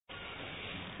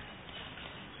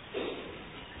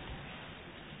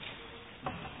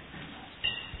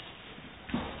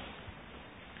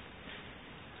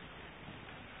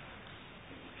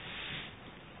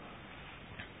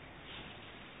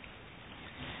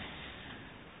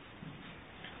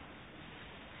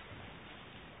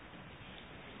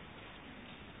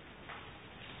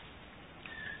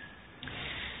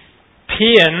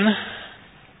Pain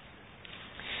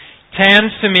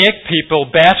tends to make people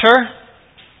better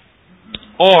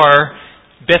or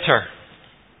bitter.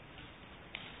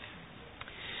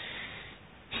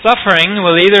 Suffering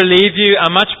will either leave you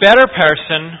a much better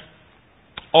person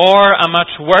or a much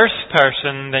worse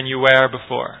person than you were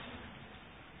before.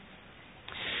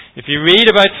 If you read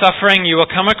about suffering, you will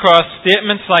come across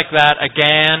statements like that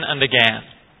again and again.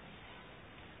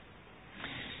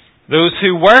 Those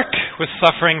who work with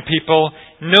suffering people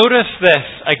notice this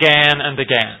again and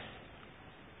again.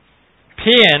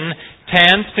 Pain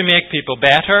tends to make people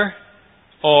better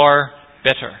or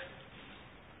bitter.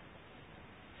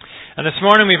 And this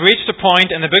morning we've reached a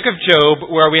point in the book of Job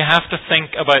where we have to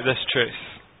think about this truth.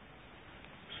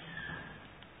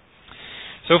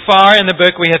 So far in the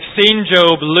book we have seen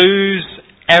Job lose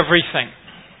everything.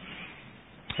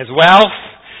 His wealth,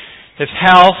 his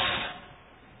health,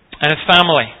 and his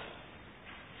family.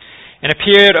 In a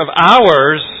period of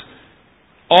hours,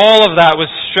 all of that was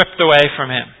stripped away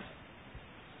from him.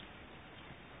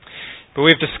 But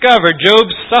we've discovered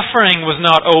Job's suffering was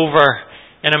not over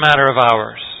in a matter of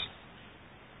hours.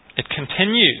 It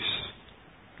continues,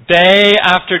 day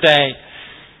after day,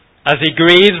 as he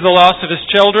grieves the loss of his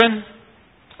children,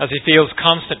 as he feels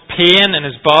constant pain in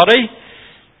his body,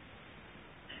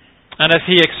 and as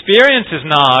he experiences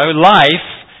now life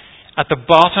at the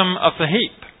bottom of the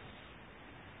heap.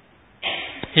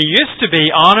 He used to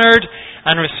be honoured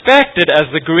and respected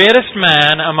as the greatest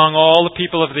man among all the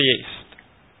people of the East.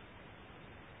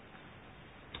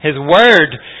 His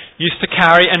word used to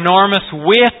carry enormous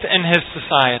weight in his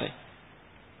society,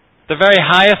 the very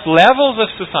highest levels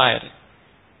of society.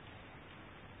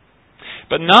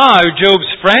 But now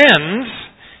Job's friends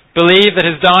believe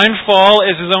that his downfall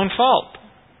is his own fault.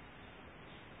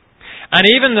 And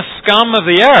even the scum of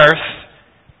the earth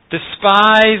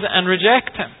despise and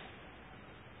reject him.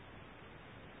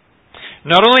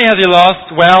 Not only has he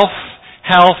lost wealth,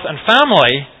 health, and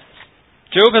family,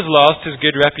 Job has lost his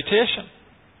good reputation.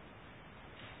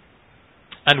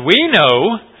 And we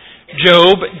know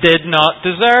Job did not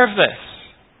deserve this.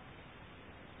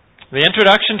 The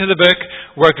introduction to the book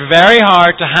worked very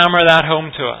hard to hammer that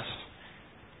home to us.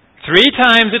 3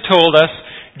 times it told us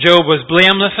Job was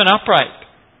blameless and upright.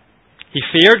 He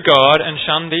feared God and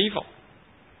shunned evil.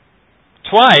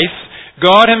 Twice,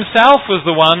 God himself was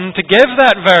the one to give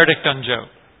that verdict on Job.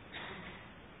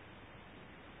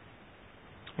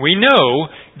 We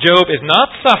know Job is not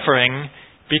suffering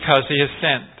because he has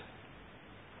sinned.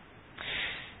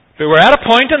 But we're at a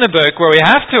point in the book where we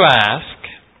have to ask,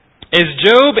 is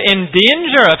Job in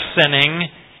danger of sinning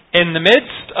in the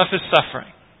midst of his suffering?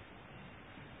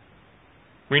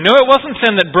 We know it wasn't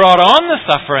sin that brought on the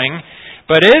suffering,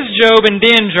 but is Job in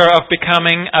danger of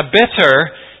becoming a bitter,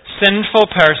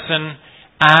 sinful person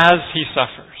as he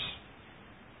suffers?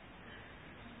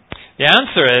 The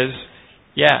answer is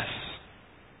yes.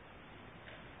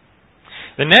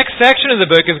 The next section of the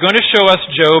book is going to show us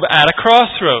Job at a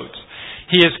crossroads.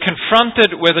 He is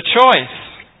confronted with a choice.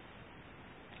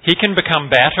 He can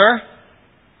become better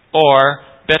or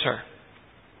bitter.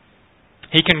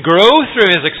 He can grow through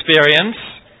his experience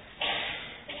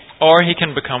or he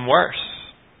can become worse.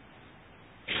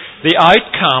 The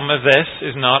outcome of this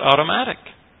is not automatic.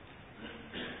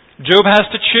 Job has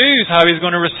to choose how he's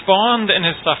going to respond in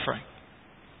his suffering.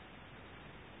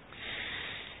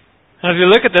 As we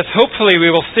look at this, hopefully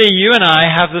we will see you and I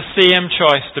have the same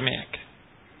choice to make.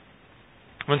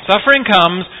 When suffering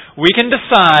comes, we can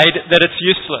decide that it's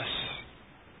useless.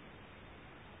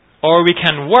 Or we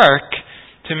can work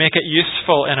to make it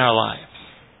useful in our lives.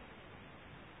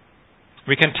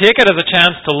 We can take it as a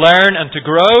chance to learn and to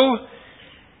grow,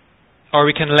 or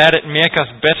we can let it make us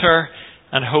bitter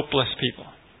and hopeless people.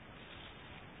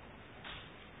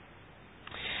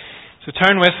 So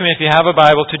turn with me, if you have a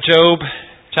Bible, to Job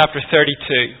chapter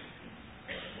 32.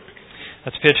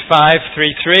 That's page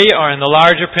 533, or in the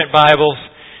larger print Bibles,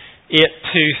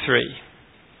 823.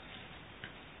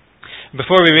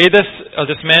 Before we read this, I'll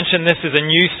just mention this is a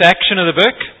new section of the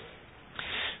book.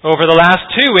 Over the last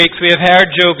 2 weeks, we have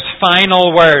heard Job's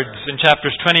final words in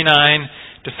chapters 29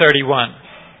 to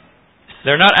 31.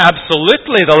 They're not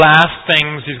absolutely the last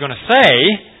things he's going to say.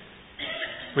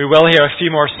 We will hear a few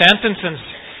more sentences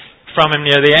from him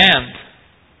near the end.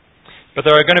 But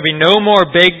there are going to be no more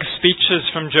big speeches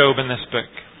from Job in this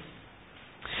book.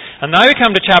 And now we come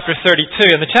to chapter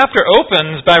 32, and the chapter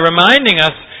opens by reminding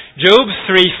us Job's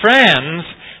 3 friends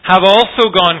have also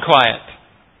gone quiet.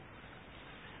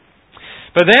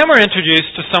 But then we're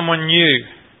introduced to someone new,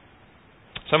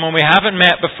 someone we haven't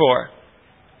met before.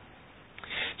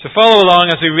 So follow along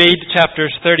as we read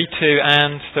chapters 32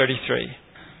 and 33.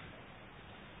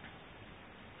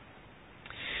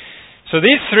 So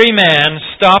these three men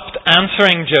stopped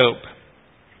answering Job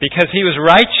because he was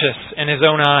righteous in his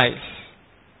own eyes.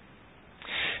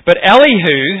 But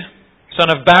Elihu, son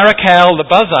of Barachel the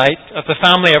Buzite of the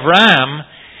family of Ram,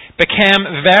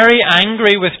 became very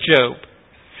angry with Job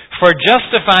for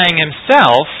justifying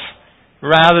himself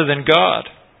rather than God.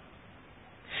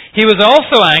 He was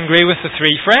also angry with the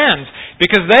three friends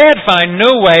because they had found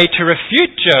no way to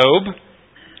refute Job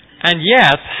and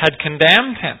yet had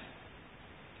condemned him.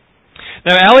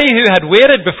 Now Elihu had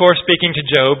waited before speaking to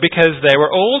Job because they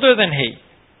were older than he.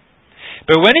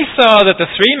 But when he saw that the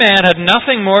three men had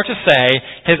nothing more to say,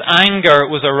 his anger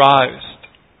was aroused.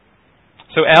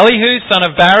 So Elihu, son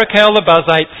of Barachel the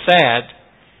Buzite, said,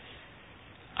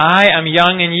 I am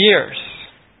young in years,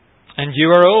 and you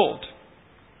are old.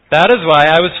 That is why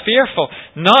I was fearful,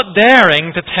 not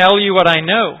daring to tell you what I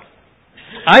know.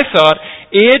 I thought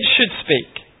age should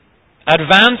speak,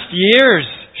 advanced years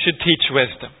should teach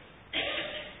wisdom.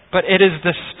 But it is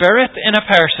the Spirit in a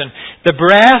person, the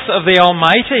breath of the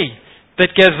Almighty,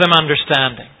 that gives them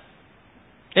understanding.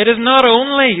 It is not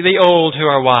only the old who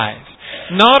are wise,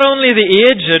 not only the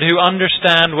aged who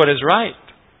understand what is right.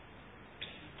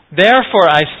 Therefore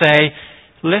I say,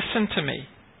 listen to me.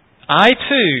 I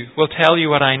too will tell you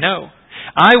what I know.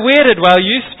 I waited while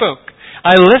you spoke.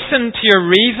 I listened to your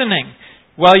reasoning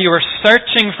while you were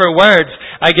searching for words.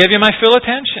 I gave you my full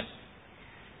attention.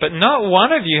 But not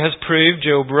one of you has proved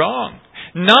Job wrong.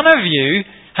 None of you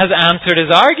has answered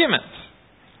his arguments.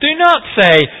 Do not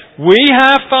say, we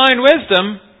have found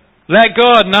wisdom. Let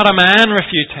God, not a man,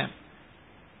 refute him.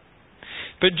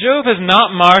 But Job has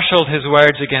not marshalled his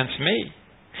words against me,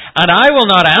 and I will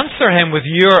not answer him with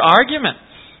your arguments.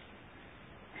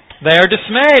 They are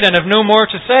dismayed and have no more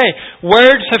to say.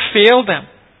 Words have failed them.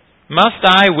 Must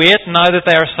I wait now that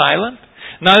they are silent?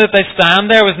 Now that they stand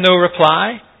there with no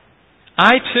reply?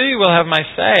 I too will have my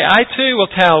say. I too will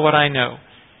tell what I know.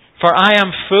 For I am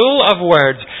full of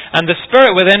words, and the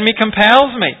Spirit within me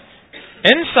compels me.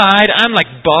 Inside I'm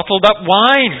like bottled up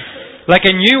wine, like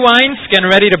a new wineskin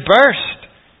ready to burst.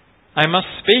 I must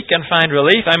speak and find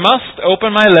relief. I must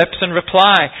open my lips and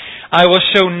reply. I will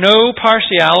show no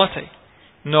partiality,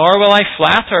 nor will I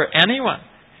flatter anyone.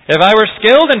 If I were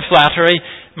skilled in flattery,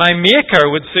 my Maker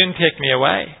would soon take me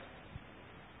away.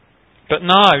 But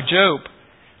now, Job,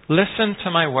 listen to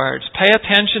my words. Pay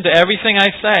attention to everything I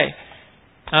say.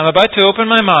 I'm about to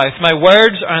open my mouth. My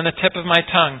words are on the tip of my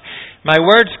tongue. My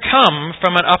words come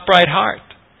from an upright heart.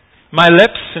 My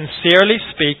lips sincerely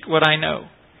speak what I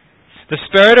know. The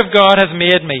Spirit of God has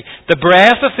made me. The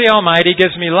breath of the Almighty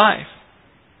gives me life.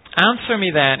 Answer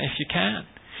me then if you can.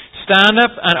 Stand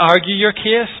up and argue your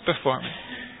case before me.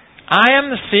 I am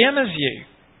the same as you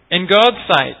in God's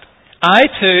sight. I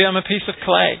too am a piece of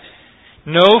clay.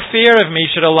 No fear of me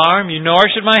should alarm you, nor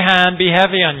should my hand be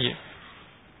heavy on you.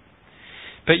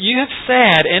 But you have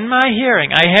said in my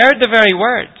hearing, I heard the very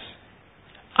words,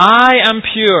 I am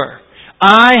pure.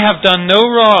 I have done no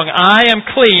wrong. I am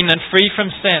clean and free from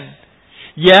sin.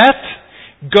 Yet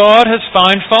God has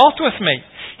found fault with me.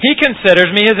 He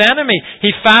considers me his enemy.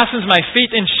 He fastens my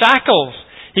feet in shackles.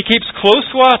 He keeps close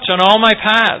watch on all my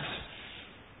paths.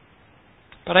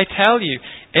 But I tell you,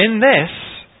 in this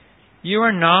you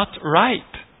are not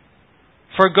right.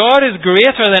 For God is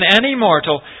greater than any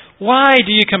mortal. Why do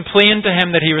you complain to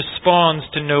him that he responds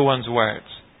to no one's words?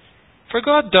 For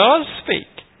God does speak.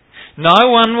 Now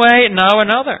one way, now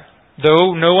another,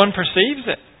 though no one perceives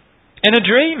it. In a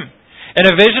dream, in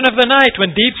a vision of the night,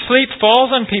 when deep sleep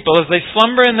falls on people as they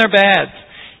slumber in their beds,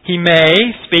 he may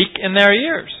speak in their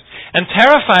ears and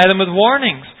terrify them with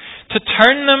warnings, to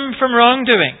turn them from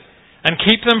wrongdoing and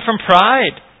keep them from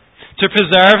pride, to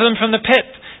preserve them from the pit,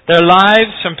 their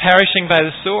lives from perishing by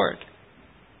the sword.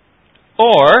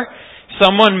 Or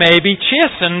someone may be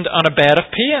chastened on a bed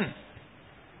of pain,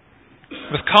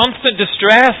 with constant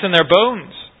distress in their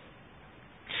bones,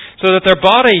 so that their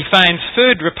body finds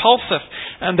food repulsive,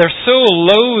 and their soul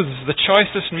loathes the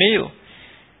choicest meal.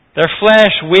 Their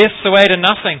flesh wastes away to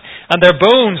nothing, and their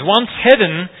bones, once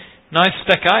hidden, now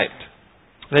stick out.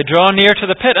 They draw near to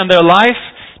the pit, and their life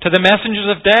to the messengers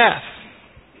of death.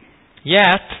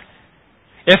 Yet,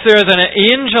 if there is an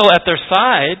angel at their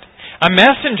side, a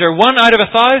messenger, one out of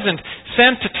 1,000,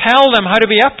 sent to tell them how to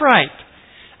be upright,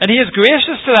 and he is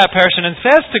gracious to that person and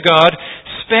says to God,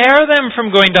 spare them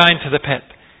from going down to the pit.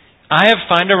 I have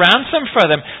found a ransom for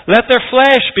them. Let their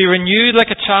flesh be renewed like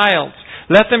a child's.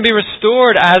 Let them be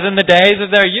restored as in the days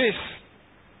of their youth.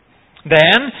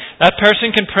 Then that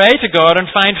person can pray to God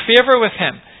and find favor with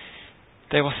him.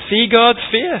 They will see God's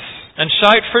face and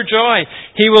shout for joy.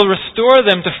 He will restore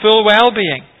them to full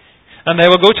well-being. And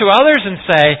they will go to others and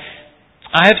say,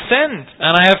 I have sinned,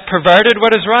 and I have perverted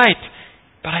what is right,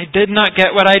 but I did not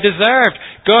get what I deserved.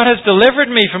 God has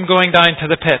delivered me from going down to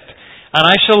the pit, and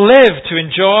I shall live to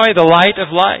enjoy the light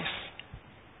of life.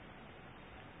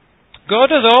 God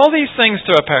does all these things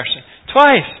to a person,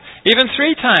 twice, even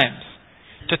 3 times,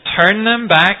 to turn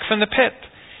them back from the pit,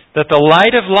 that the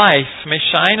light of life may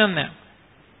shine on them.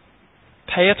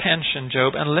 Pay attention,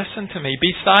 Job, and listen to me.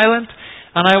 Be silent,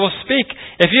 and I will speak.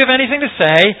 If you have anything to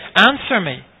say, answer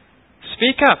me.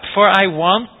 Speak up, for I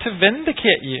want to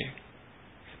vindicate you.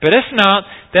 But if not,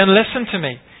 then listen to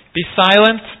me. Be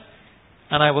silent,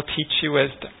 and I will teach you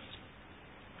wisdom.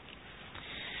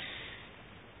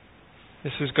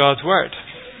 This is God's Word.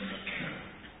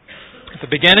 At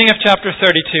the beginning of chapter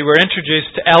 32, we're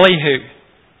introduced to Elihu.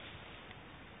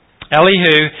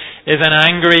 Elihu is an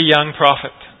angry young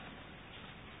prophet.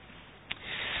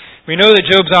 We know that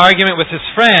Job's argument with his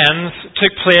friends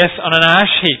took place on an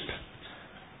ash heap.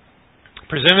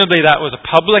 Presumably that was a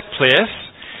public place.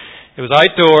 It was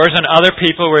outdoors and other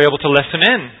people were able to listen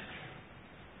in.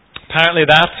 Apparently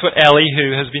that's what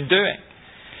Elihu has been doing.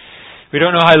 We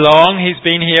don't know how long he's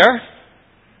been here,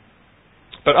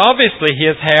 but obviously he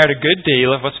has heard a good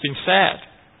deal of what's been said.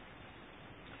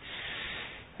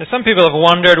 Now, some people have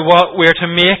wondered what we're to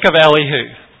make of Elihu.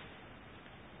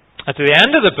 At the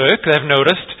end of the book, they've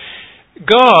noticed,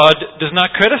 God does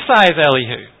not criticize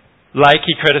Elihu like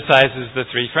he criticizes the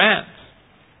 3 friends.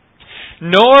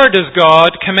 Nor does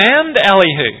God commend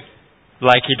Elihu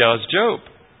like he does Job.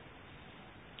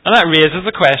 And that raises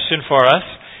the question for us,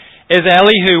 is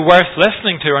Elihu worth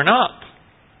listening to or not?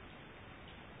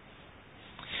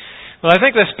 Well, I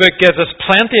think this book gives us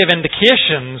plenty of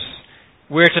indications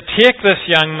we're to take this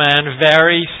young man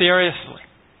very seriously.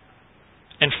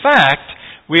 In fact,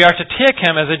 we are to take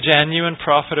him as a genuine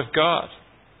prophet of God.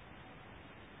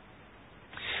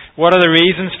 What are the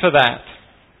reasons for that?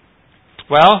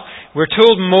 Well, we're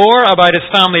told more about his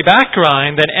family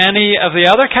background than any of the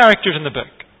other characters in the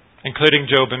book, including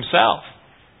Job himself.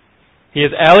 He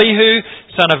is Elihu,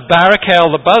 son of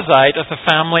Barachel the Buzite of the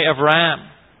family of Ram.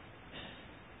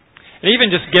 And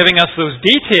even just giving us those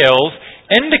details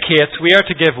indicates we are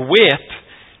to give weight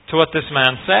to what this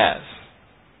man says.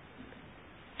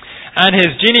 And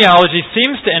his genealogy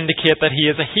seems to indicate that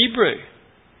he is a Hebrew.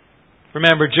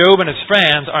 Remember, Job and his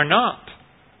friends are not.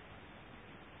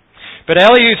 But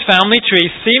Elihu's family tree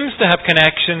seems to have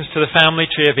connections to the family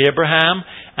tree of Abraham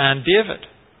and David.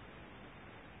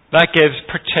 That gives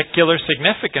particular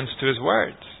significance to his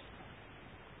words.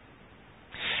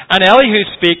 And Elihu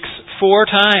speaks 4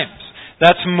 times.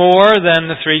 That's more than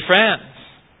the 3 friends.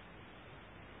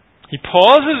 He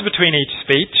pauses between each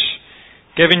speech,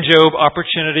 giving Job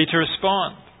opportunity to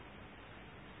respond.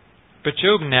 But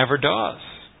Job never does.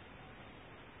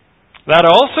 That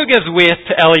also gives weight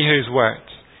to Elihu's words.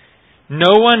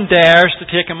 No one dares to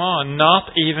take him on,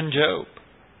 not even Job.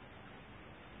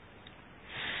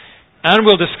 And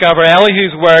we'll discover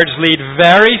Elihu's words lead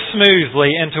very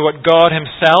smoothly into what God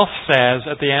himself says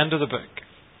at the end of the book.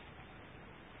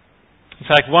 In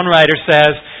fact, one writer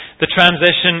says, the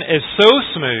transition is so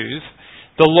smooth,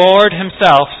 the Lord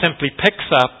himself simply picks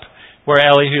up where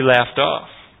Elihu left off.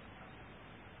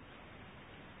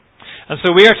 And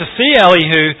so we are to see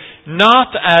Elihu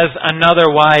not as another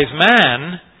wise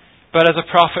man, but as a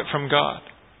prophet from God.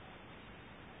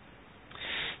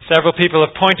 Several people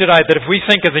have pointed out that if we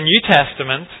think of the New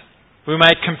Testament, we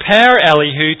might compare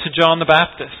Elihu to John the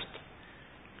Baptist.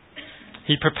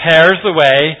 He prepares the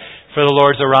way for the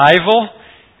Lord's arrival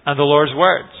and the Lord's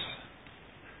words.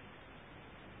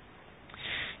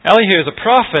 Elihu is a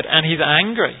prophet and he's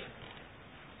angry.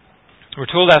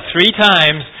 We're told that 3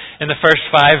 times in the first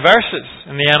 5 verses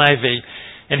in the NIV.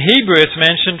 In Hebrew it's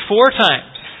mentioned 4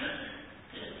 times.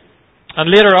 And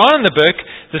later on in the book,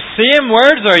 the same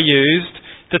words are used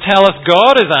to tell us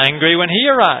God is angry when he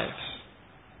arrives.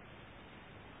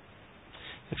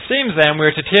 It seems then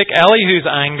we're to take Elihu's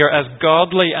anger as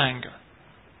godly anger.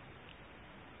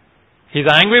 He's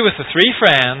angry with the 3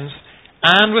 friends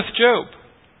and with Job.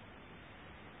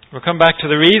 We'll come back to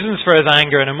the reasons for his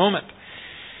anger in a moment.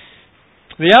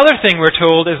 The other thing we're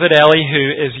told is that Elihu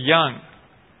is young.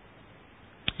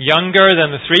 Younger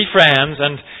than the 3 friends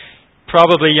and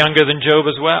probably younger than Job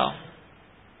as well.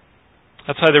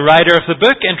 That's how the writer of the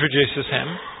book introduces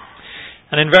him.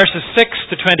 And in verses 6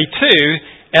 to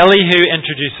 22, Elihu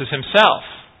introduces himself.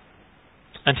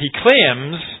 And he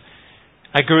claims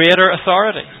a greater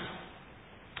authority.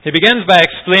 He begins by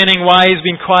explaining why he's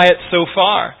been quiet so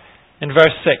far. In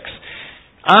verse 6,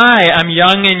 I am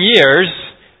young in years,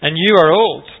 and you are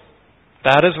old.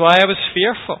 That is why I was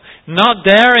fearful, not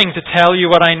daring to tell you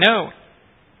what I know.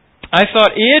 I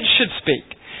thought age should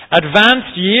speak,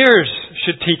 Advanced years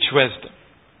should teach wisdom.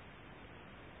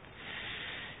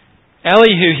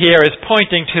 Elihu here is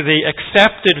pointing to the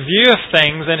accepted view of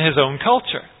things in his own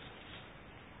culture.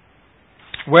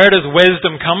 Where does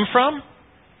wisdom come from?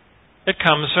 It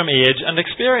comes from age and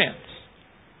experience.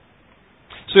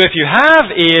 So if you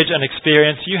have age and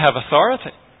experience, you have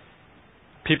authority.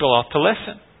 People ought to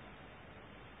listen.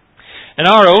 In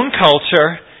our own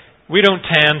culture, we don't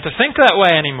tend to think that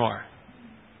way anymore.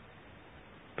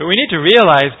 But we need to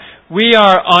realize we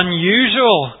are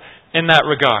unusual in that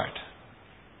regard.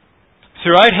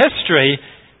 Throughout history,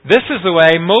 this is the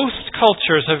way most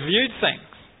cultures have viewed things.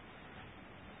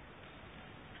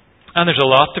 And there's a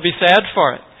lot to be said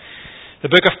for it. The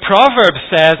book of Proverbs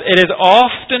says it is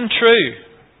often true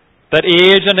that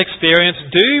age and experience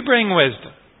do bring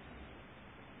wisdom.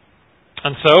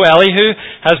 And so Elihu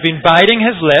has been biting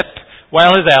his lip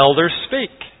while his elders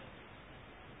speak.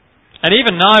 And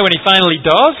even now, when he finally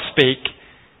does speak,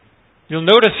 you'll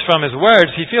notice from his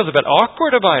words he feels a bit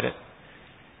awkward about it.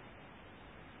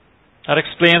 That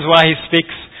explains why he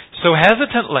speaks so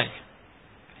hesitantly.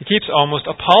 He keeps almost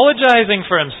apologizing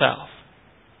for himself.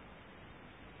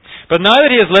 But now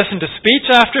that he has listened to speech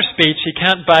after speech, he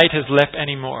can't bite his lip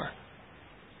anymore.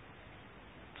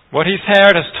 What he's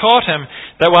heard has taught him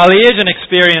that while age and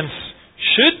experience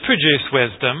should produce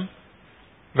wisdom,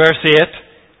 verse 8,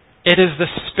 it is the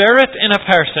Spirit in a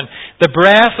person, the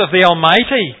breath of the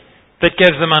Almighty, that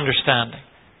gives them understanding.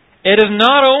 It is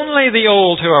not only the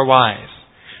old who are wise,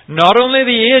 not only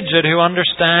the aged who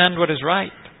understand what is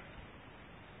right.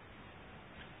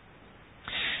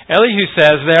 Elihu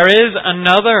says there is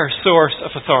another source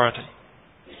of authority,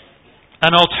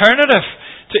 an alternative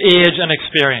to age and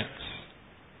experience.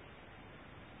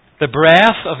 The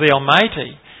breath of the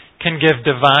Almighty can give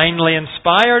divinely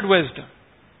inspired wisdom.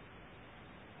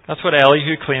 That's what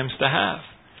Elihu claims to have.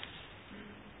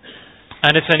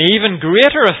 And it's an even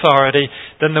greater authority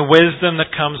than the wisdom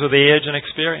that comes with age and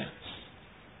experience.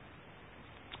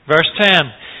 Verse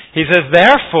 10, he says,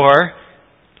 "Therefore,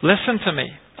 listen to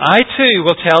me. I too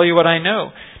will tell you what I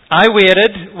know. I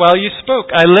waited while you spoke.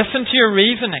 I listened to your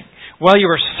reasoning while you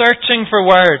were searching for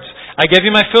words. I gave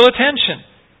you my full attention.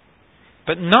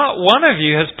 But not one of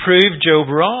you has proved Job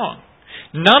wrong.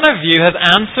 None of you has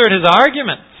answered his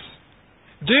arguments.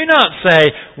 Do not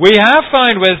say, 'We have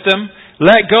found wisdom.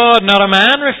 Let God, not a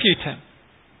man, refute him.'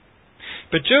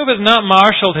 But Job has not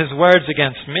marshaled his words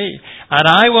against me, and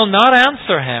I will not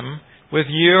answer him with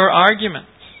your arguments."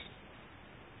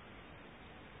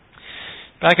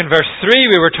 Back in verse 3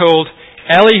 we were told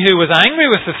Elihu was angry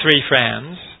with the three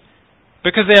friends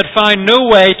because they had found no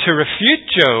way to refute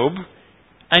Job,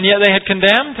 and yet they had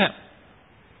condemned him.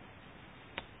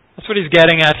 That's what he's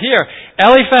getting at here.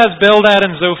 Eliphaz, Bildad,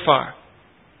 and Zophar.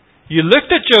 You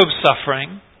looked at Job's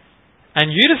suffering,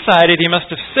 and you decided he must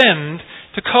have sinned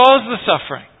to cause the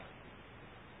suffering.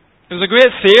 It was a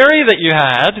great theory that you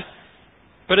had,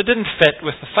 but it didn't fit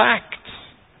with the facts.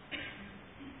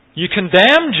 You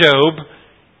condemned Job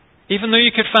even though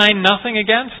you could find nothing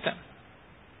against him.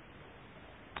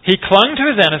 He clung to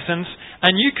his innocence,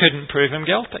 and you couldn't prove him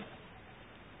guilty.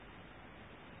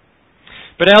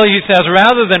 But Elihu says,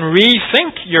 rather than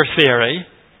rethink your theory,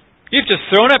 you've just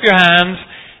thrown up your hands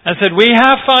and said, "We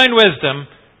have found wisdom.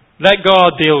 Let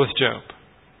God deal with Job."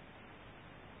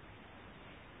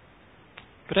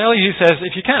 But Elihu says,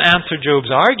 if you can't answer Job's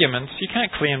arguments, you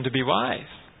can't claim to be wise.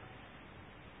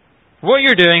 What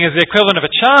you're doing is the equivalent of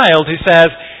a child who says,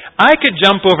 "I could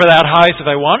jump over that house if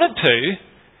I wanted to,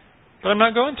 but I'm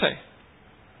not going to."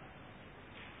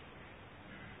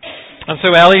 And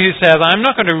so Elihu says, I'm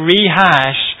not going to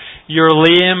rehash your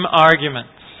lame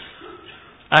arguments.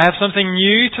 I have something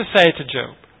new to say to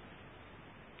Job.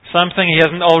 Something he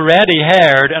hasn't already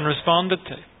heard and responded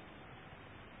to.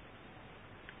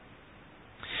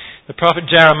 The prophet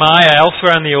Jeremiah,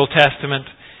 elsewhere in the Old Testament,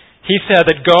 he said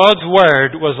that God's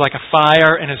word was like a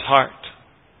fire in his heart.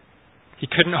 He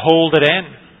couldn't hold it in.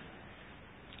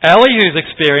 Elihu's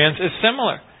experience is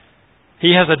similar.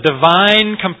 He has a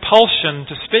divine compulsion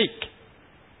to speak.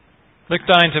 Look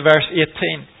down to verse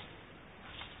 18.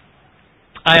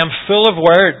 I am full of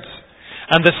words,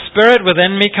 and the Spirit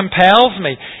within me compels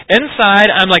me. Inside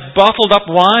I'm like bottled up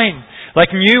wine,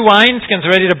 like new wineskins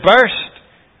ready to burst.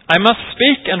 I must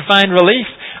speak and find relief.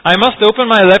 I must open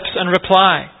my lips and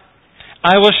reply.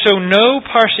 I will show no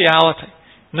partiality,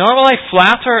 nor will I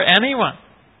flatter anyone.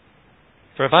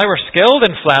 For if I were skilled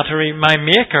in flattery, my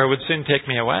Maker would soon take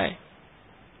me away.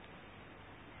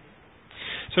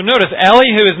 So notice,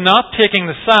 Elihu is not taking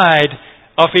the side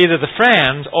of either the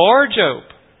friends or Job.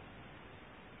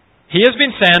 He has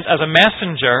been sent as a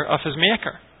messenger of his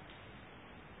Maker.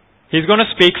 He's going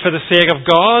to speak for the sake of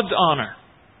God's honor.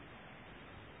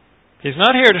 He's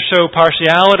not here to show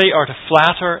partiality or to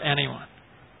flatter anyone.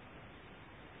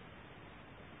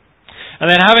 And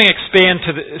then having explained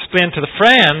to the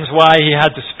friends why he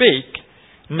had to speak,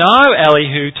 now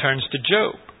Elihu turns to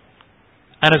Job.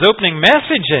 And his opening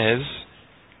message is,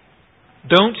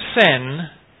 don't sin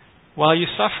while you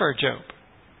suffer, Job.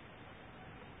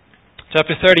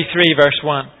 Chapter 33, verse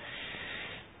 1.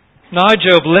 Now,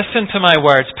 Job, listen to my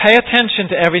words. Pay attention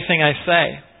to everything I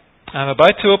say. I'm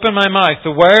about to open my mouth.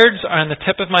 The words are on the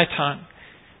tip of my tongue.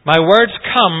 My words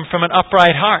come from an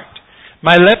upright heart.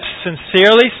 My lips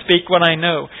sincerely speak what I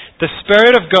know. The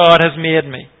Spirit of God has made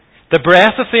me. The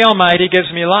breath of the Almighty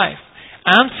gives me life.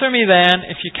 Answer me then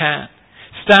if you can.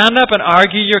 Stand up and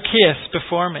argue your case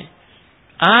before me.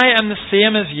 I am the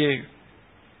same as you.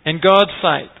 In God's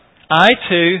sight, I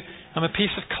too am a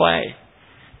piece of clay.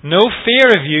 No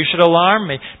fear of you should alarm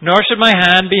me, nor should my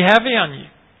hand be heavy on you.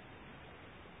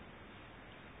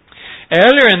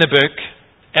 Earlier in the book,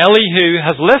 Elihu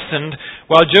has listened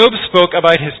while Job spoke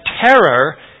about his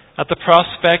terror at the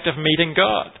prospect of meeting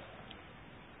God.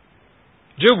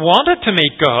 Job wanted to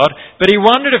meet God, but he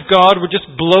wondered if God would just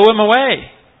blow him away.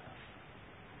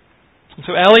 And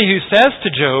so Elihu says to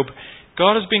Job,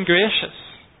 God has been gracious.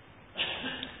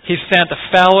 He's sent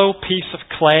a fellow piece of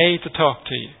clay to talk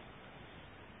to you.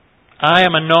 I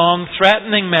am a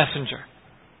non-threatening messenger.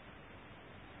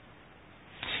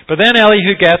 But then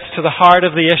Elihu gets to the heart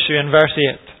of the issue in verse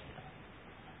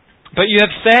 8. But you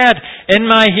have said in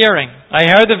my hearing, I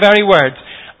heard the very words,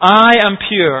 I am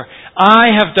pure,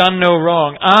 I have done no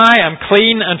wrong, I am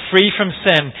clean and free from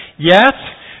sin. Yet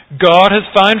God has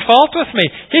found fault with me.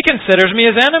 He considers me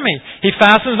his enemy. He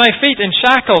fastens my feet in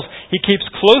shackles. He keeps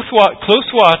close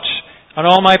watch on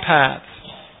all my paths.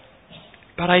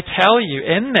 But I tell you,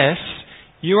 in this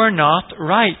you are not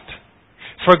right.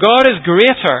 For God is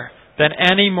greater than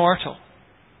any mortal.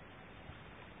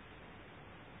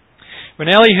 When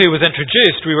Elihu was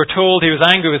introduced, we were told he was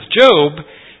angry with Job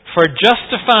for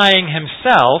justifying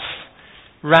himself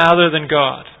rather than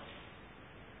God.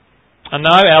 And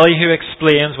now Elihu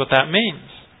explains what that means.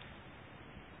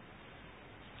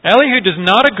 Elihu does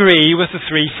not agree with the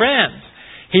three friends.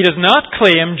 He does not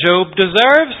claim Job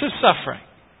deserves his suffering.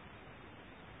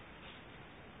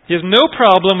 He has no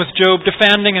problem with Job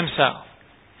defending himself.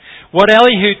 What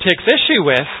Elihu takes issue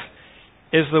with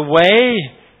is the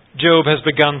way Job has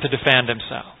begun to defend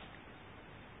himself.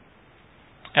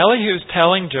 Elihu is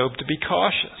telling Job to be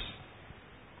cautious.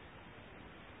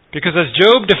 Because as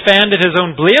Job defended his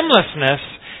own blamelessness,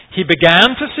 he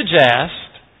began to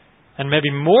suggest, and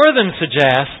maybe more than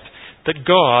suggest, that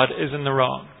God is in the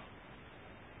wrong.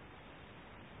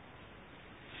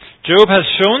 Job has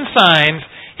shown signs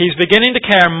he's beginning to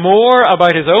care more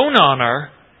about his own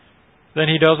honor than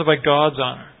he does about God's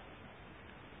honor.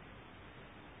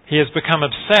 He has become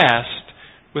obsessed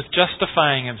with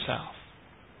justifying himself.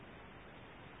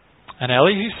 And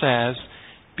Elihu says,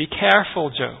 be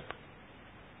careful, Job.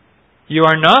 You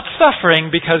are not suffering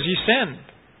because you sinned,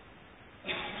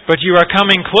 but you are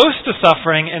coming close to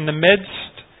suffering in the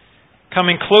midst,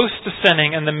 coming close to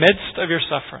sinning in the midst of your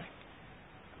suffering.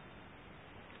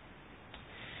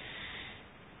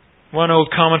 One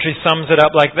old commentary sums it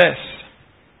up like this.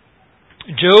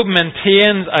 Job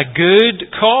maintains a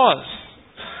good cause,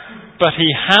 but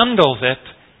he handles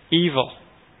it evil.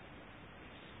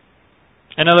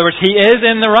 In other words, he is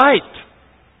in the right,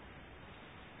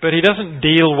 but he doesn't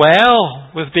deal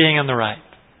well with being in the right.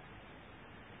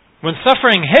 When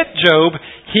suffering hit Job,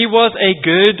 he was a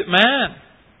good man.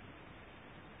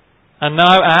 And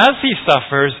now as he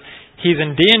suffers, he's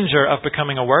in danger of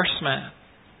becoming a worse man.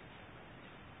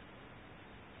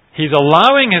 He's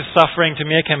allowing his suffering to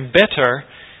make him bitter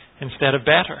instead of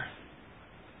better.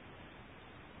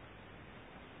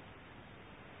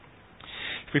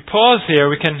 If we pause here,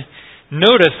 we can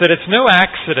notice that it's no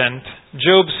accident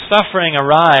Job's suffering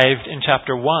arrived in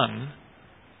chapter 1,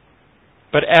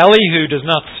 but Elihu does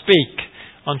not speak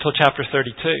until chapter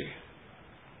 32.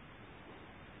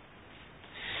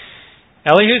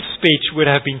 Elihu's speech would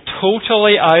have been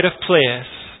totally out of place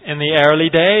in the early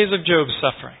days of Job's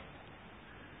suffering.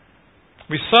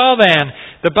 We saw then,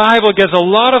 the Bible gives a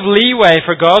lot of leeway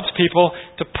for God's people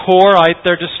to pour out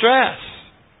their distress,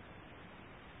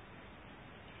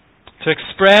 to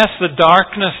express the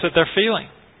darkness that they're feeling.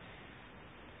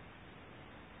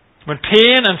 When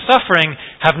pain and suffering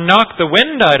have knocked the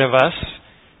wind out of us,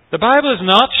 the Bible is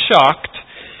not shocked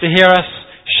to hear us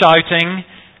shouting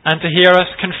and to hear us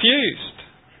confused.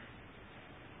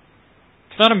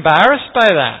 It's not embarrassed by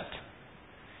that.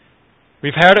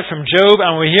 We've heard it from Job,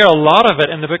 and we hear a lot of it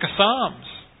in the book of Psalms.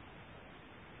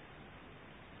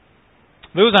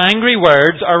 Those angry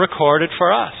words are recorded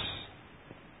for us,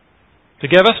 to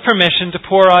give us permission to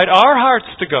pour out our hearts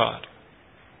to God.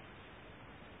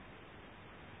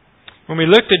 When we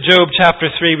looked at Job chapter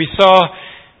 3, we saw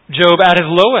Job at his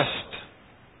lowest.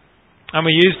 And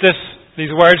we used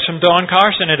these words from Don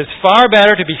Carson. It is far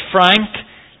better to be frank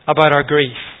about our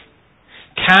grief,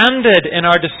 candid in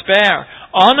our despair,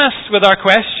 honest with our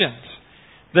questions,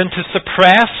 than to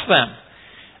suppress them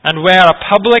and wear a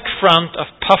public front of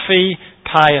puffy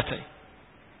piety.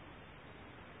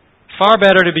 Far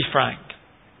better to be frank.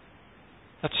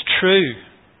 That's true.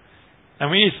 And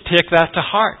we need to take that to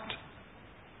heart,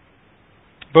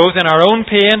 both in our own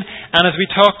pain and as we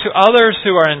talk to others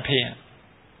who are in pain.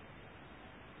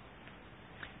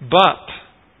 But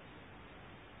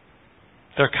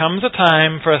there comes a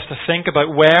time for us to think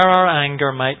about where our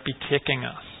anger might be taking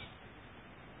us.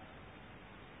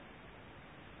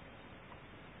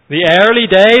 The early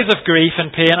days of grief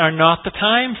and pain are not the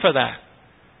time for that.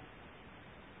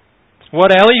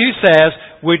 What Elihu says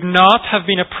would not have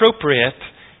been appropriate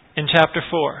in chapter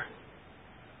 4.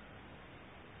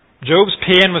 Job's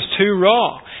pain was too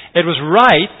raw. It was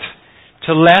right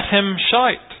to let him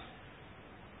shout.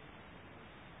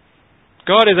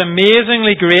 God is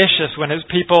amazingly gracious when His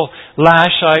people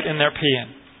lash out in their pain.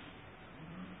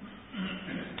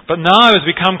 But now, as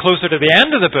we come closer to the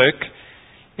end of the book,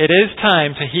 it is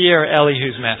time to hear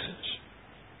Elihu's message.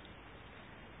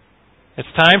 It's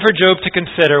time for Job to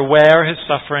consider where his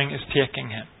suffering is taking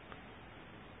him.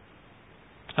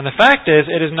 And the fact is,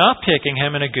 it is not taking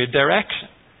him in a good direction.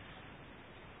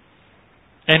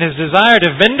 In his desire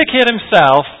to vindicate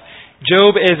himself,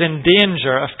 Job is in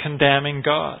danger of condemning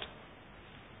God.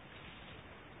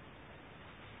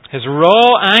 His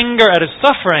raw anger at his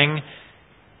suffering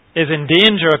is in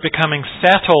danger of becoming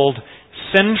settled,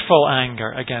 sinful anger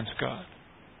against God.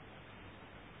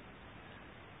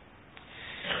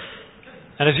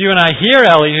 And as you and I hear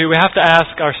Elihu, we have to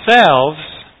ask ourselves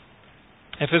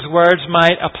if his words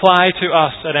might apply to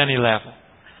us at any level.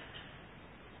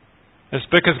 This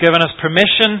book has given us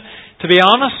permission to be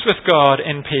honest with God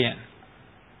in pain.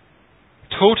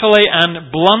 Totally and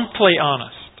bluntly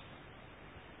honest.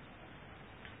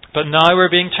 But now we're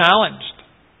being challenged.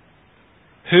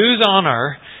 Whose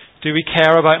honor do we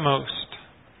care about most?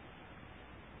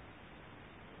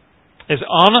 Is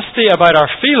honesty about our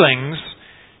feelings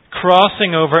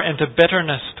crossing over into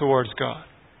bitterness towards God?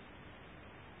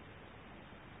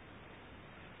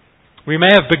 We may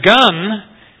have begun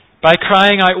by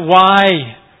crying out why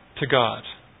to God.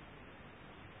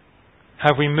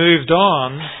 Have we moved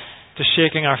on to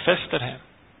shaking our fist at Him?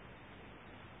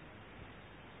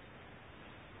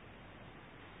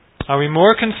 Are we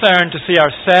more concerned to see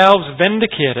ourselves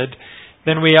vindicated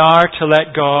than we are to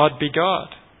let God be God?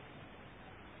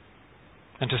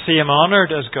 And to see Him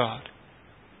honoured as God?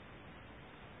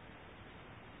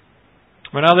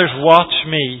 When others watch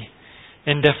me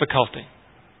in difficulty,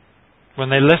 when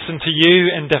they listen to you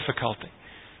in difficulty,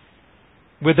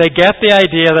 would they get the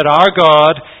idea that our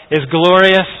God is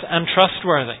glorious and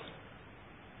trustworthy?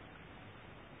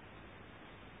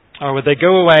 Or would they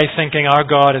go away thinking our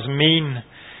God is mean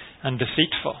and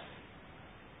deceitful,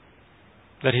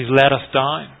 that He's let us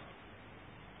down?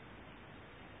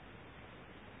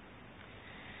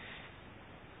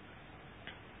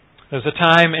 There's a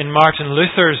time in Martin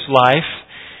Luther's life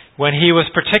when he was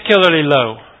particularly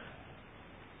low.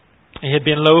 He had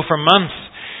been low for months,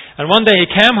 and one day he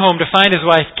came home to find his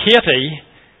wife Katie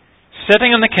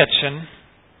sitting in the kitchen,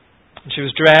 and she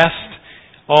was dressed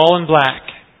all in black,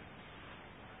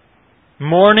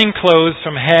 mourning clothes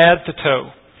from head to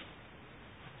toe.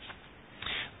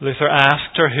 Luther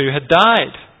asked her who had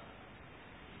died.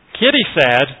 Katie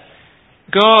said,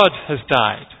 "God has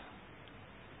died."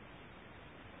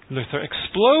 Luther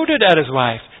exploded at his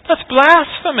wife. "That's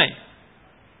blasphemy."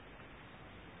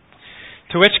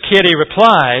 To which Katie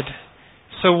replied,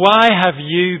 "So why have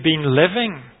you been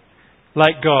living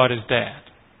like God is dead?"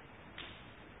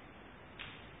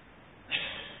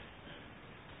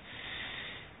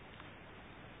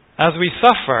 As we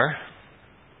suffer,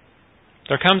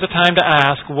 there comes a time to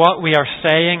ask what we are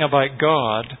saying about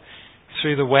God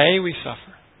through the way we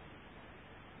suffer.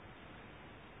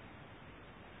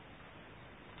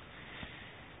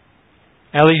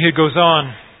 Elihu goes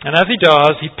on, and as he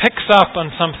does, he picks up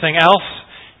on something else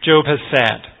Job has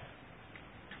said.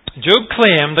 Job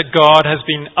claimed that God has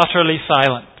been utterly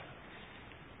silent.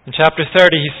 In chapter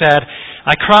 30 he said,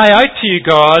 "I cry out to you,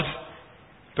 God,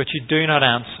 but you do not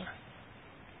answer."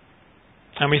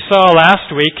 And we saw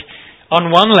last week,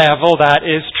 on one level, that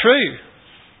is true.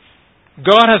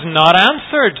 God has not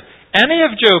answered any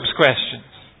of Job's questions.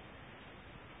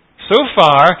 So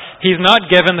far, he's not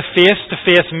given the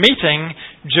face-to-face meeting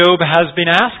Job has been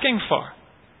asking for.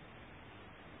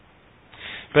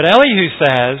 But Elihu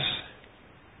says,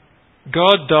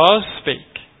 God does speak,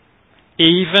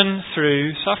 even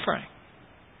through suffering.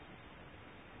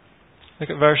 Look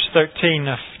at verse 13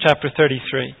 of chapter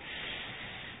 33.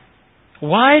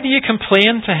 Why do you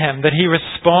complain to him that he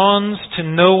responds to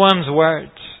no one's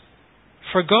words?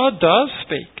 For God does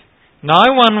speak, now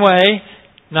one way,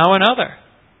 now another,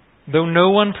 though no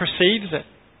one perceives it.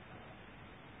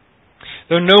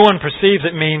 Though no one perceives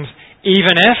it means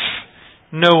even if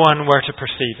no one were to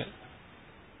perceive it.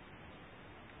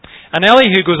 And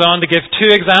Elihu goes on to give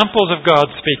two examples of God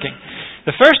speaking.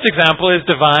 The first example is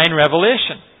divine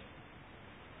revelation.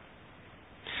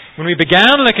 When we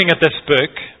began looking at this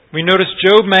book, we noticed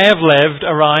Job may have lived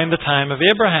around the time of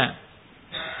Abraham.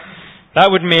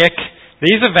 That would make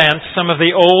these events some of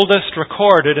the oldest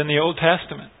recorded in the Old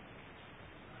Testament.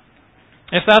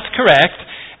 If that's correct,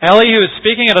 Elihu is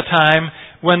speaking at a time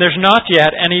when there's not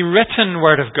yet any written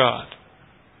Word of God.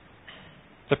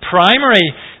 That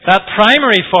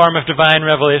primary form of divine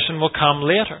revelation will come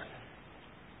later.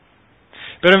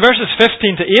 But in verses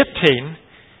 15 to 18,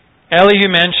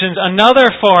 Elihu mentions another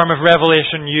form of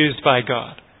revelation used by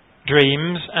God,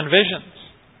 dreams and visions.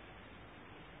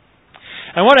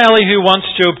 And what Elihu wants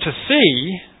Job to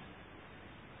see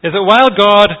is that while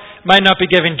God might not be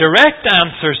giving direct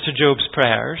answers to Job's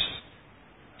prayers,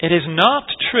 it is not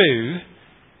true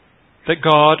that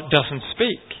God doesn't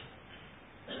speak.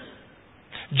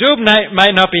 Job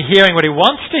might not be hearing what he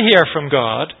wants to hear from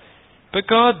God, but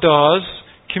God does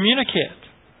communicate.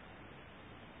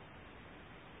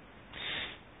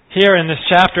 Here in this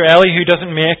chapter, Elihu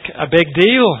doesn't make a big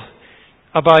deal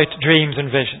about dreams and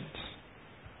visions.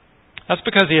 That's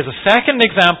because he has a second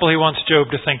example he wants Job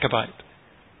to think about.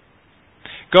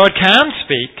 God can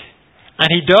speak, and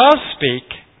he does speak,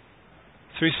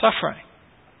 through suffering.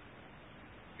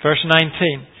 Verse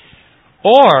 19.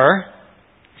 Or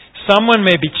someone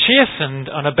may be chastened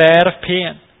on a bed of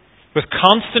pain, with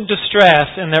constant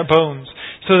distress in their bones,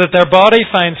 so that their body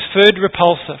finds food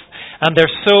repulsive, and their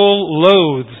soul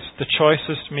loathes the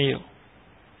choicest meal.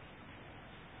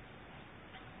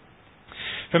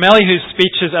 From Elihu's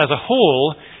speeches as a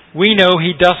whole, we know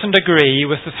he doesn't agree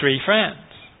with the three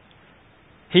friends.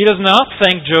 He does not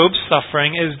think Job's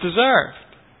suffering is deserved.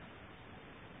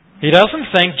 He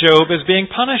doesn't think Job is being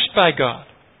punished by God.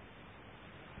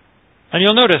 And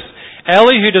you'll notice,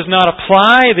 Elihu does not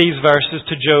apply these verses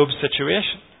to Job's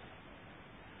situation.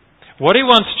 What he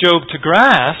wants Job to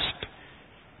grasp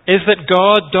is that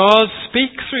God does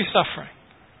speak through suffering.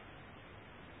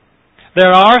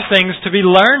 There are things to be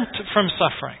learnt from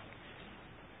suffering.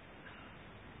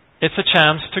 It's a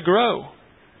chance to grow.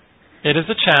 It is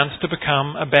a chance to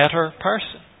become a better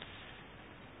person.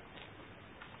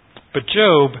 But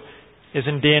Job is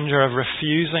in danger of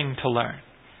refusing to learn.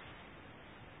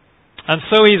 And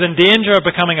so he's in danger of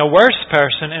becoming a worse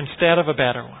person instead of a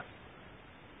better one.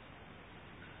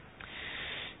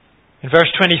 In verse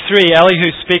 23, Elihu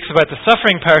speaks about the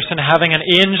suffering person having an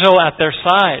angel at their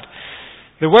side.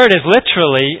 The word is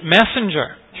literally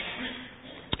messenger.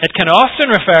 It can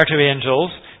often refer to angels,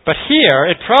 but here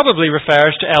it probably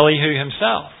refers to Elihu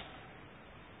himself.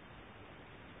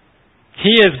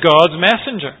 He is God's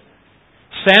messenger,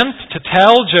 sent to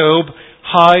tell Job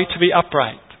how to be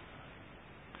upright,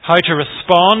 how to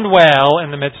respond well in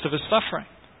the midst of his suffering.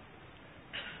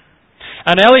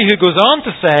 And Elihu goes on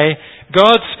to say,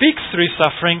 God speaks through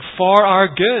suffering for our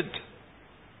good.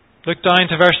 Look down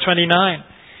to verse 29.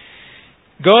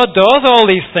 God does all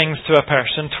these things to a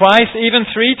person, twice, even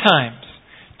three times,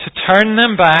 to turn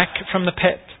them back from the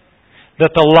pit,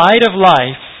 that the light of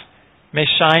life may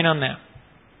shine on them.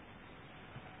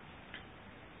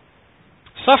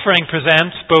 Suffering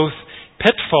presents both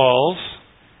pitfalls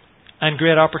and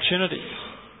great opportunities.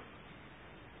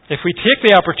 If we take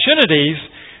the opportunities,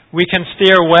 we can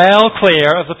steer well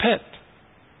clear of the pit.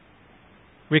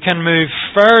 We can move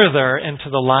further into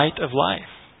the light of life.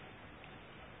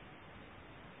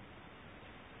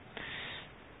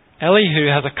 Elihu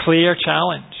has a clear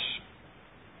challenge.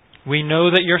 We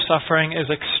know that your suffering is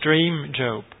extreme,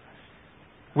 Job.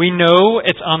 We know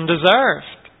it's undeserved.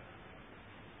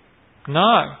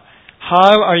 Now,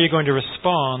 how are you going to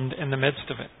respond in the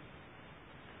midst of it?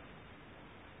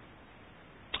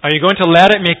 Are you going to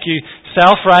let it make you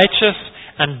self-righteous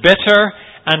and bitter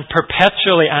and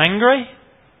perpetually angry?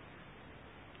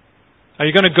 Are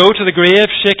you going to go to the grave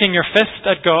shaking your fist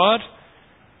at God?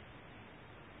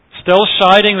 Still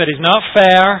shouting that He's not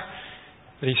fair,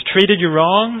 that He's treated you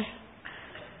wrong?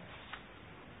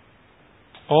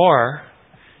 Or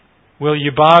Will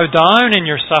you bow down in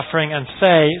your suffering and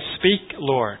say, "Speak,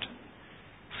 Lord,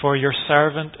 for your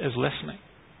servant is listening"?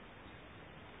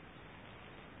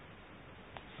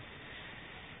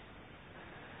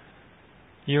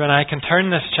 You and I can turn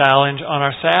this challenge on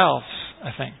ourselves,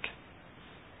 I think.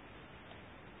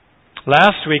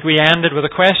 Last week we ended with a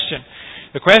question.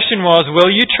 The question was, will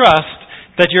you trust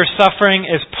that your suffering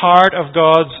is part of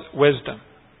God's wisdom?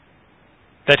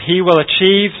 That He will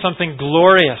achieve something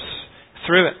glorious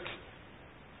through it?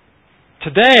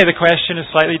 Today the question is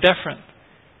slightly different.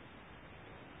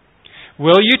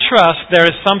 Will you trust there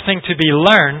is something to be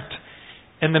learnt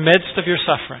in the midst of your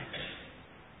suffering?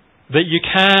 That you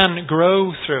can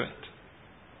grow through it?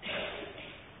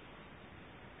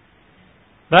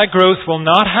 That growth will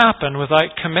not happen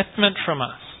without commitment from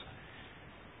us.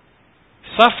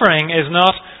 Suffering is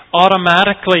not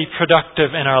automatically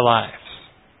productive in our lives.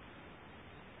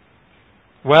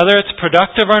 Whether it's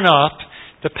productive or not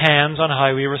depends on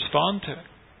how we respond to it.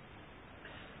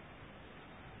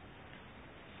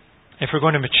 If we're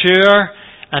going to mature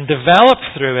and develop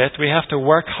through it, we have to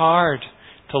work hard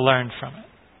to learn from it.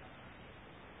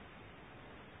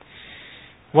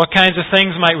 What kinds of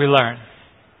things might we learn?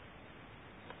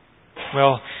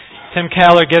 Well, Tim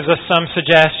Keller gives us some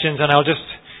suggestions, and I'll just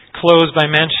close by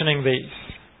mentioning these.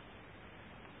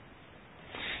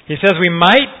 He says we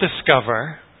might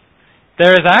discover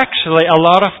there is actually a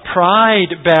lot of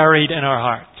pride buried in our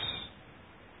hearts.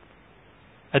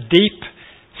 A deep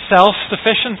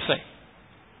self-sufficiency.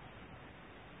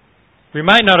 We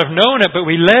might not have known it, but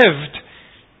we lived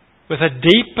with a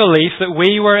deep belief that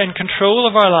we were in control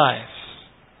of our lives.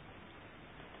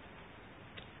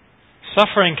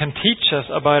 Suffering can teach us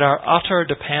about our utter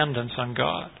dependence on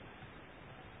God.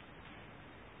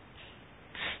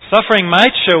 Suffering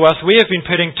might show us we have been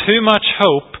putting too much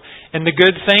hope in the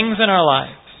good things in our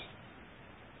lives.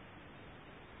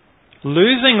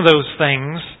 Losing those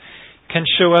things can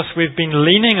show us we've been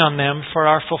leaning on them for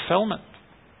our fulfillment.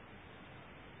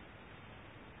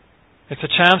 It's a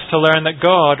chance to learn that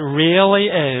God really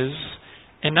is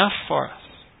enough for us.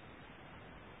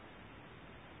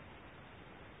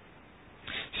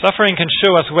 Suffering can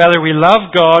show us whether we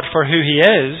love God for who He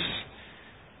is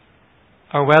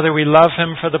or whether we love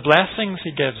Him for the blessings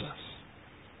He gives us.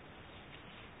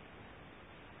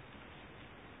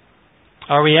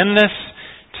 Are we in this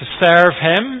to serve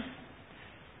Him,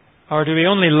 or do we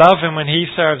only love Him when He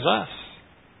serves us?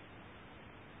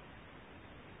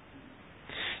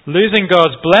 Losing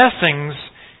God's blessings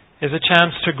is a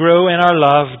chance to grow in our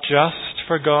love just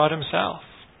for God Himself.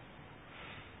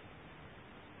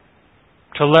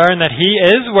 To learn that He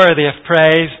is worthy of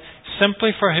praise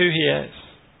simply for who He is.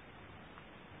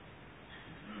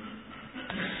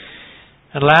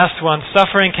 And last one,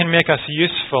 suffering can make us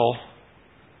useful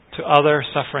to other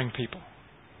suffering people.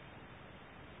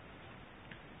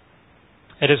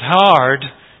 It is hard,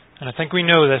 and I think we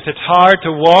know this, it's hard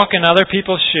to walk in other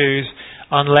people's shoes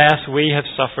unless we have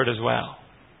suffered as well.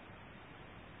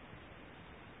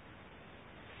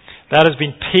 That has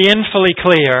been painfully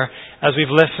clear as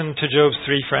we've listened to Job's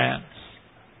three friends.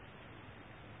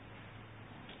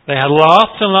 They had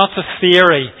lots and lots of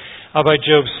theory about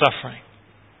Job's suffering,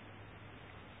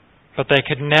 but they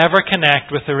could never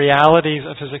connect with the realities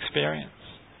of his experience.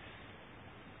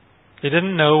 They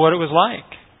didn't know what it was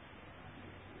like.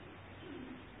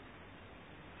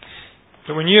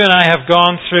 But when you and I have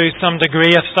gone through some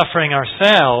degree of suffering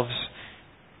ourselves,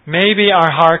 maybe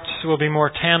our hearts will be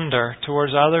more tender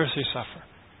towards others who suffer.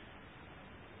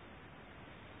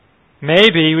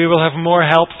 Maybe we will have more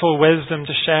helpful wisdom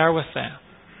to share with them.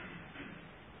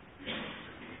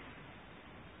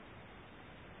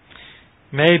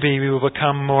 Maybe we will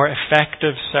become more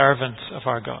effective servants of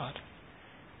our God.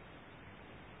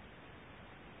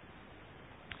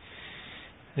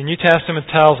 The New Testament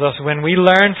tells us when we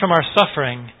learn from our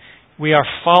suffering, we are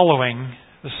following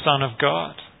the Son of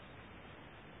God.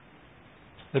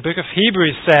 The book of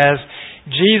Hebrews says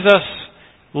Jesus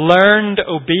learned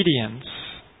obedience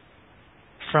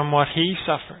from what He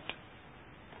suffered.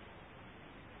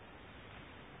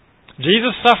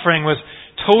 Jesus' suffering was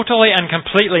totally and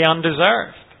completely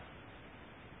undeserved.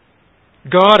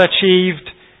 God achieved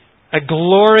a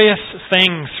glorious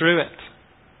thing through it.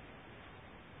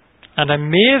 And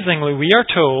amazingly, we are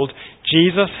told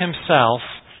Jesus Himself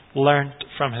learnt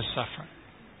from His suffering.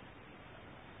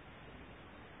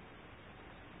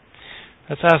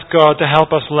 Let's ask God to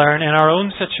help us learn in our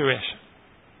own situation.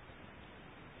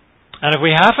 And if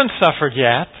we haven't suffered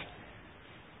yet,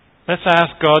 let's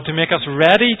ask God to make us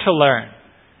ready to learn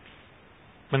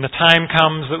when the time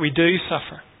comes that we do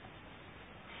suffer.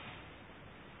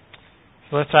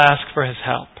 So let's ask for His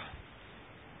help.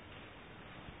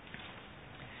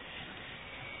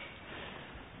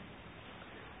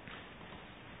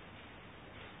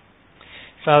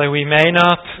 Father, we may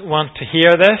not want to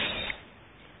hear this.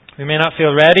 We may not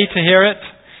feel ready to hear it.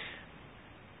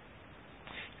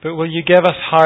 But will you give us hearts